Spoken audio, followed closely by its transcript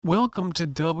Welcome to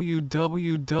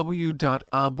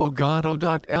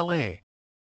www.abogado.la.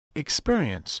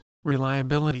 Experience,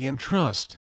 reliability and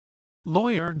trust.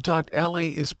 Lawyer.la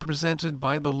is presented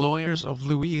by the lawyers of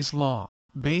Louise Law,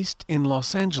 based in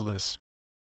Los Angeles.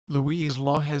 Louise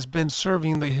Law has been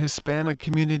serving the Hispanic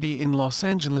community in Los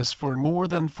Angeles for more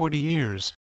than 40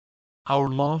 years. Our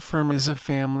law firm is a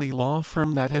family law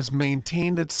firm that has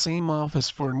maintained its same office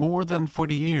for more than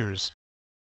 40 years.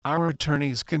 Our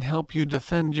attorneys can help you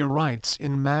defend your rights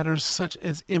in matters such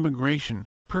as immigration,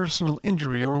 personal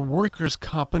injury or workers'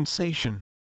 compensation.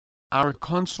 Our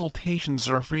consultations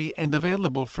are free and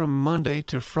available from Monday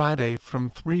to Friday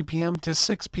from 3 p.m. to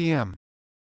 6 p.m.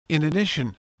 In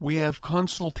addition, we have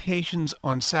consultations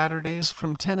on Saturdays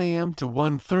from 10 a.m. to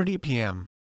 1:30 p.m.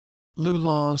 Lou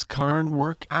Law's car and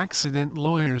work accident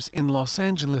lawyers in Los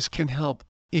Angeles can help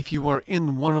if you are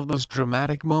in one of those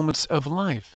dramatic moments of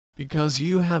life, because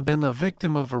you have been a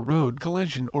victim of a road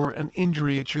collision or an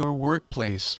injury at your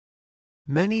workplace.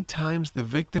 Many times the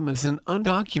victim is an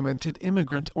undocumented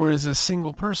immigrant or is a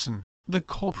single person. The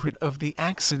culprit of the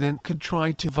accident could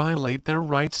try to violate their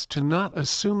rights to not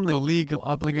assume the legal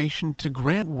obligation to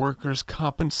grant workers'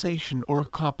 compensation or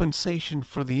compensation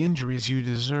for the injuries you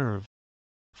deserve.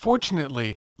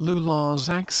 Fortunately, Lou Law's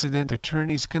accident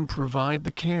attorneys can provide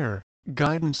the care,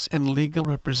 guidance and legal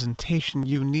representation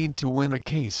you need to win a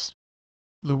case.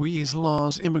 Louise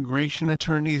Law's immigration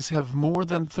attorneys have more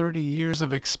than 30 years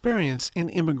of experience in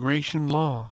immigration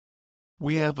law.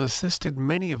 We have assisted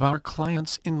many of our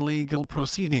clients in legal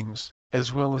proceedings,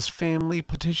 as well as family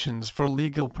petitions for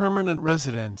legal permanent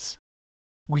residence.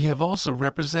 We have also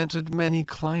represented many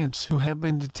clients who have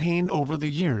been detained over the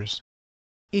years.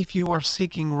 If you are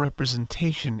seeking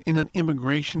representation in an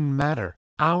immigration matter,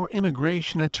 our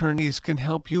immigration attorneys can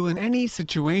help you in any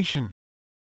situation.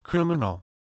 Criminal.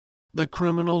 The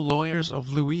criminal lawyers of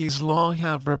Louise Law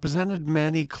have represented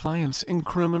many clients in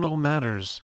criminal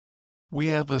matters. We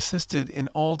have assisted in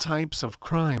all types of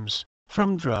crimes,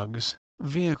 from drugs,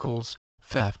 vehicles,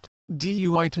 theft,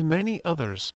 DUI to many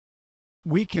others.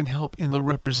 We can help in the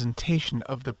representation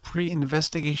of the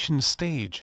pre-investigation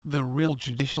stage, the real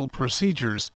judicial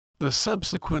procedures, the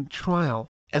subsequent trial,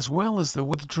 as well as the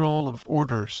withdrawal of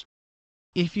orders.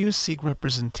 If you seek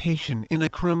representation in a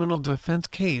criminal defense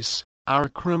case, our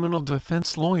criminal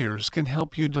defense lawyers can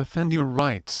help you defend your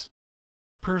rights.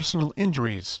 Personal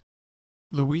injuries.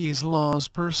 Louise Law's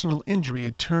personal injury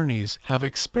attorneys have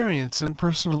experience in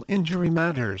personal injury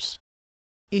matters.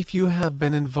 If you have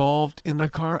been involved in a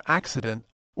car accident,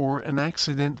 or an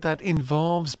accident that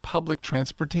involves public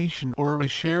transportation or a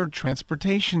shared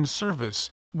transportation service,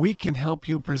 we can help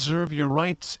you preserve your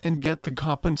rights and get the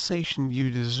compensation you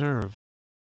deserve.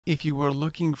 If you are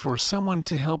looking for someone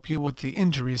to help you with the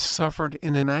injuries suffered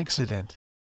in an accident,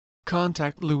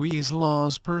 contact Louise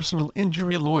Law's personal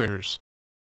injury lawyers.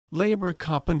 Labor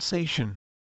compensation.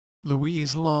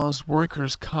 Louise Law's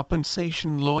workers'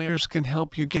 compensation lawyers can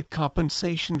help you get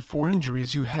compensation for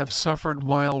injuries you have suffered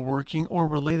while working or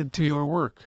related to your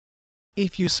work.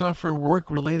 If you suffer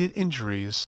work-related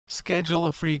injuries, schedule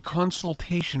a free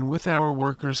consultation with our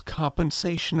workers'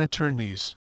 compensation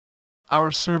attorneys.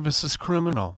 Our service is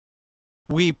criminal.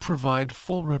 We provide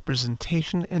full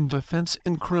representation and defense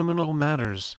in criminal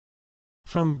matters.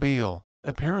 From bail,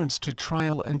 appearance to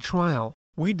trial and trial,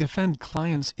 we defend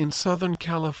clients in Southern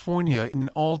California in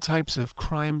all types of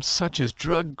crimes such as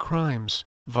drug crimes,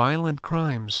 violent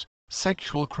crimes,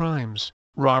 sexual crimes,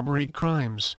 robbery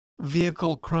crimes,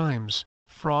 vehicle crimes,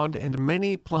 fraud and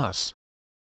many plus.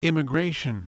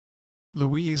 Immigration.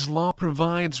 Louise Law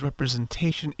provides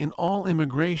representation in all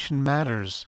immigration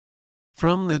matters.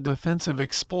 From the defense of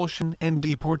expulsion and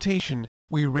deportation,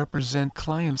 we represent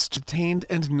clients detained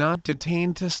and not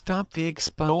detained to stop the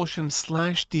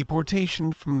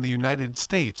expulsion/deportation from the United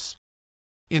States.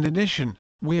 In addition,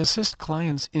 we assist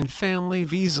clients in family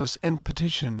visas and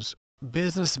petitions,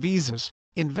 business visas,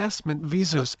 investment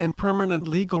visas and permanent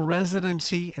legal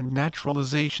residency and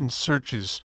naturalization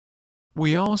searches.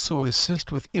 We also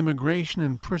assist with immigration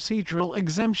and procedural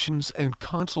exemptions and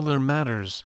consular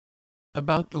matters.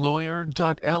 About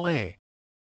Lawyer.la.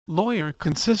 Lawyer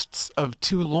consists of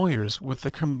 2 lawyers with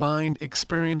a combined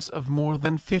experience of more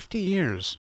than 50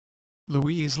 years.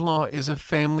 Louise Law is a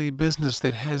family business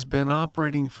that has been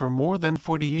operating for more than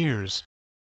 40 years.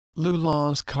 Lou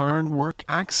Law's car and work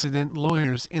accident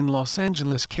lawyers in Los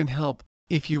Angeles can help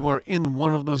if you are in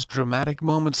one of those dramatic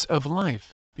moments of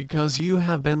life, because you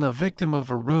have been a victim of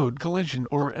a road collision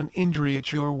or an injury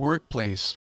at your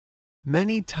workplace.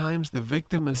 Many times the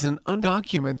victim is an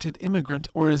undocumented immigrant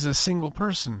or is a single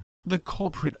person. The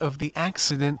culprit of the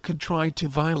accident could try to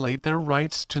violate their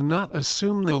rights to not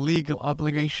assume the legal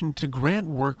obligation to grant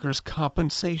workers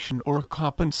compensation or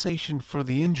compensation for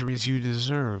the injuries you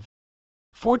deserve.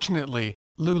 Fortunately,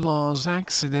 LULA's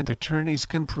accident attorneys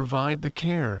can provide the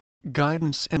care,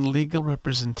 guidance and legal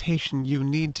representation you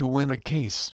need to win a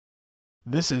case.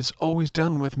 This is always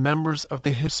done with members of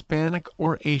the Hispanic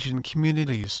or Asian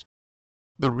communities.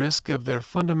 The risk of their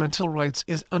fundamental rights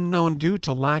is unknown due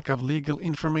to lack of legal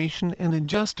information, and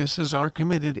injustices are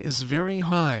committed is very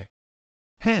high.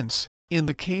 Hence, in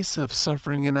the case of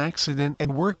suffering an accident at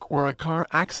work or a car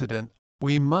accident,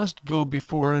 we must go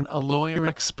before a lawyer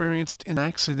experienced in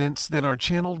accidents that are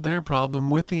channeled their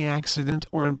problem with the accident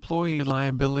or employee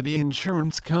liability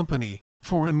insurance company,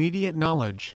 for immediate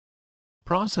knowledge.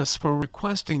 Process for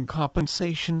requesting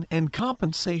compensation and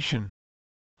compensation.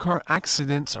 Car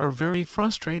accidents are very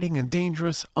frustrating and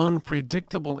dangerous,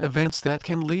 unpredictable events that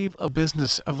can leave a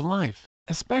business of life,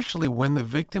 especially when the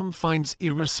victim finds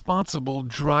irresponsible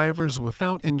drivers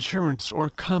without insurance or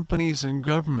companies and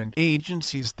government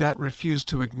agencies that refuse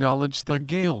to acknowledge their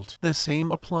guilt. The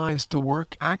same applies to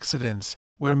work accidents,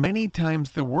 where many times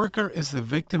the worker is the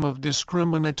victim of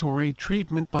discriminatory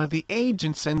treatment by the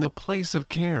agents and the place of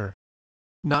care.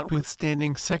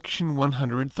 Notwithstanding Section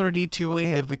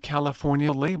 132A of the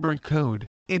California Labor Code,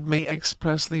 it may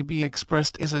expressly be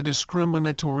expressed as a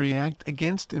discriminatory act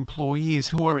against employees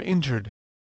who are injured.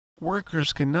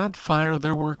 Workers cannot fire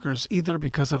their workers either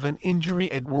because of an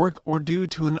injury at work or due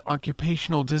to an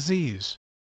occupational disease.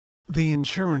 The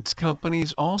insurance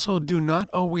companies also do not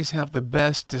always have the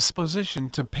best disposition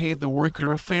to pay the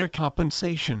worker a fair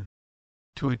compensation.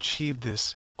 To achieve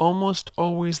this, almost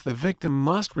always the victim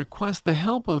must request the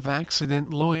help of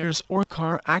accident lawyers or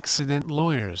car accident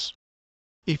lawyers.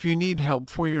 If you need help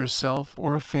for yourself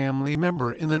or a family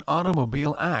member in an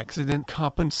automobile accident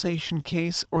compensation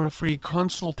case or a free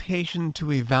consultation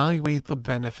to evaluate the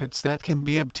benefits that can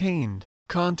be obtained,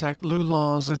 contact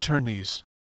LULA's attorneys.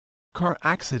 Car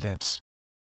accidents.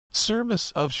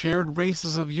 Service of shared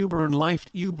races of Uber and Lyft.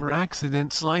 Uber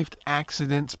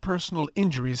accidents, personal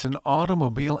injuries and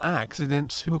automobile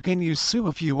accidents. Who can you sue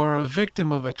if you are a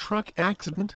victim of a truck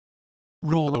accident?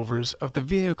 Rollovers of the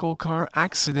vehicle. Car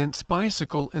accidents,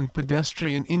 bicycle and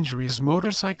pedestrian injuries,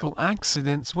 motorcycle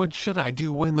accidents. What should I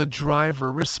do when the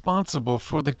driver responsible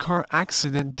for the car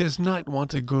accident does not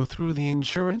want to go through the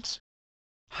insurance?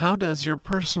 How does your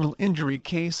personal injury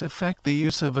case affect the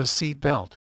use of a seat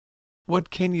belt? What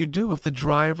can you do if the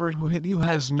driver who hit you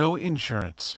has no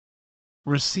insurance?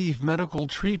 Receive medical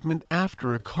treatment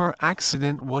after a car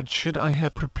accident. What should I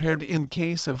have prepared in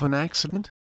case of an accident?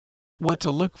 What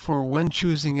to look for when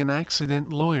choosing an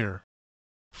accident lawyer.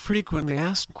 Frequently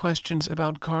asked questions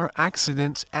about car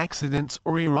accidents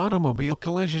or your automobile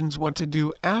collisions. What to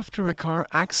do after a car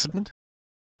accident?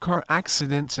 Car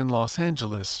accidents in Los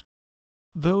Angeles.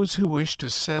 Those who wish to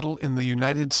settle in the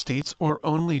United States or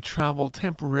only travel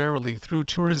temporarily through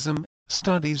tourism,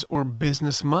 studies or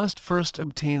business must first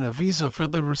obtain a visa for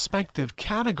the respective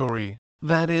category,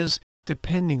 that is,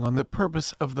 depending on the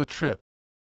purpose of the trip.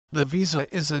 The visa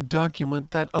is a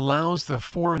document that allows the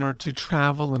foreigner to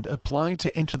travel and apply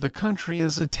to enter the country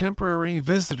as a temporary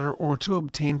visitor or to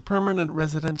obtain permanent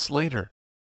residence later.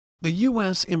 The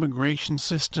U.S. immigration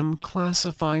system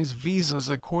classifies visas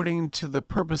according to the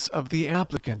purpose of the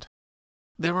applicant.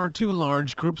 There are two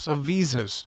large groups of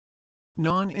visas: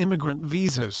 non-immigrant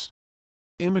visas,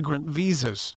 immigrant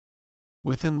visas.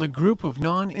 Within the group of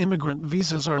non-immigrant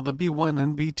visas are the B1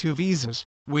 and B2 visas,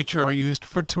 which are used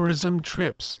for tourism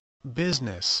trips,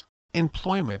 business,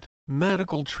 employment,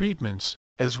 medical treatments,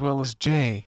 as well as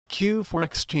J.Q. for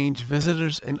exchange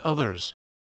visitors and others.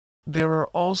 There are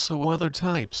also other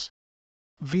types.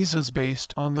 Visas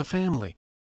based on the family.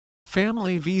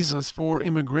 Family visas for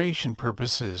immigration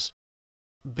purposes.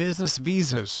 Business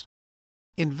visas.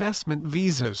 Investment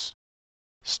visas.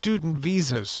 Student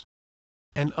visas.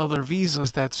 And other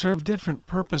visas that serve different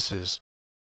purposes.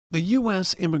 The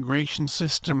U.S. immigration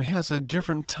system has a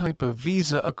different type of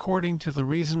visa according to the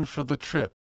reason for the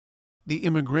trip. The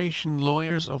immigration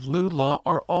lawyers of LULA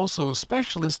are also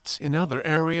specialists in other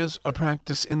areas of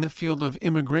practice in the field of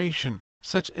immigration,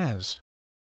 such as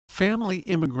family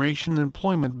immigration,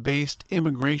 employment-based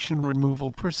immigration,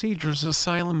 removal procedures,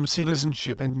 asylum,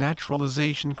 citizenship and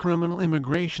naturalization, criminal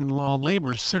immigration law,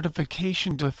 labor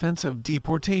certification, defense of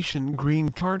deportation, green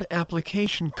card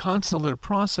application, consular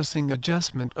processing,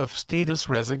 adjustment of status,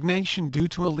 resignation due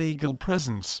to illegal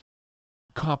presence,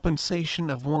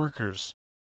 compensation of workers.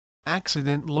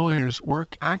 Accident lawyers.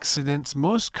 Work accidents,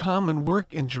 most common work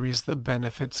injuries, the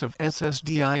benefits of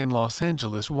SSDI in Los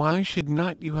Angeles. Why should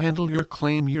not you handle your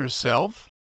claim yourself?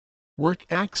 Work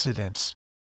accidents.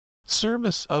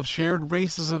 Service of shared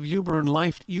races of Uber and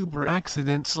Life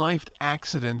accidents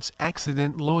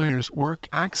accident lawyers work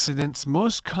accidents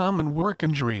most common work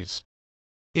injuries.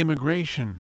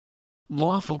 Immigration.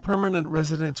 Lawful permanent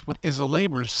residence. What is a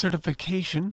labor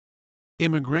certification?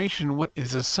 Immigration. What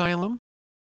is asylum?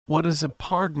 What is a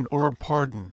pardon or a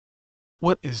pardon?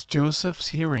 What is Joseph's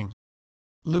hearing?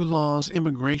 Lula's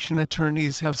immigration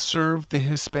attorneys have served the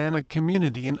Hispanic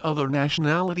community and other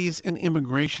nationalities in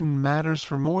immigration matters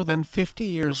for more than 50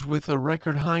 years with a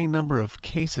record high number of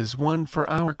cases won for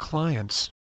our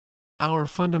clients. Our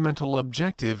fundamental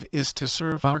objective is to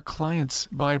serve our clients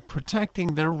by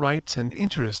protecting their rights and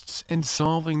interests and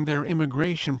solving their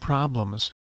immigration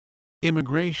problems.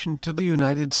 Immigration to the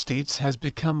United States has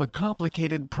become a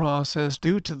complicated process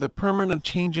due to the permanent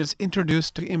changes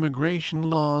introduced to immigration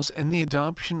laws and the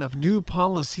adoption of new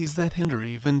policies that hinder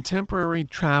even temporary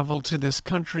travel to this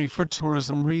country for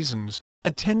tourism reasons,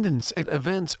 attendance at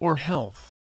events or health.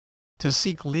 To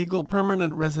seek legal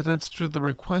permanent residence through the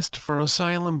request for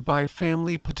asylum by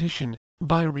family petition,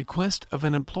 by request of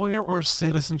an employer or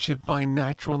citizenship by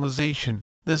naturalization,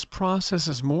 this process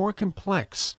is more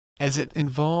complex, as it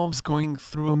involves going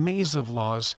through a maze of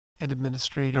laws, and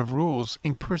administrative rules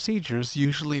and procedures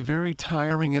usually very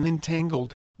tiring and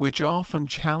entangled, which often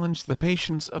challenge the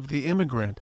patience of the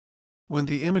immigrant. When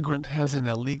the immigrant has an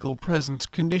illegal presence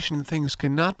condition, things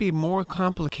cannot be more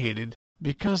complicated,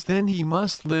 because then he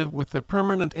must live with the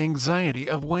permanent anxiety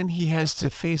of when he has to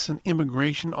face an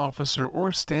immigration officer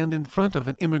or stand in front of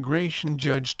an immigration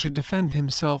judge to defend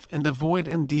himself and avoid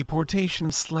an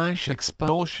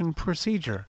deportation/expulsion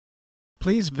procedure.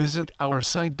 Please visit our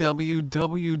site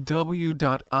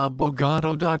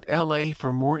www.abogado.la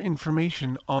for more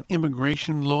information on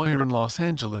immigration lawyer in Los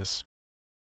Angeles.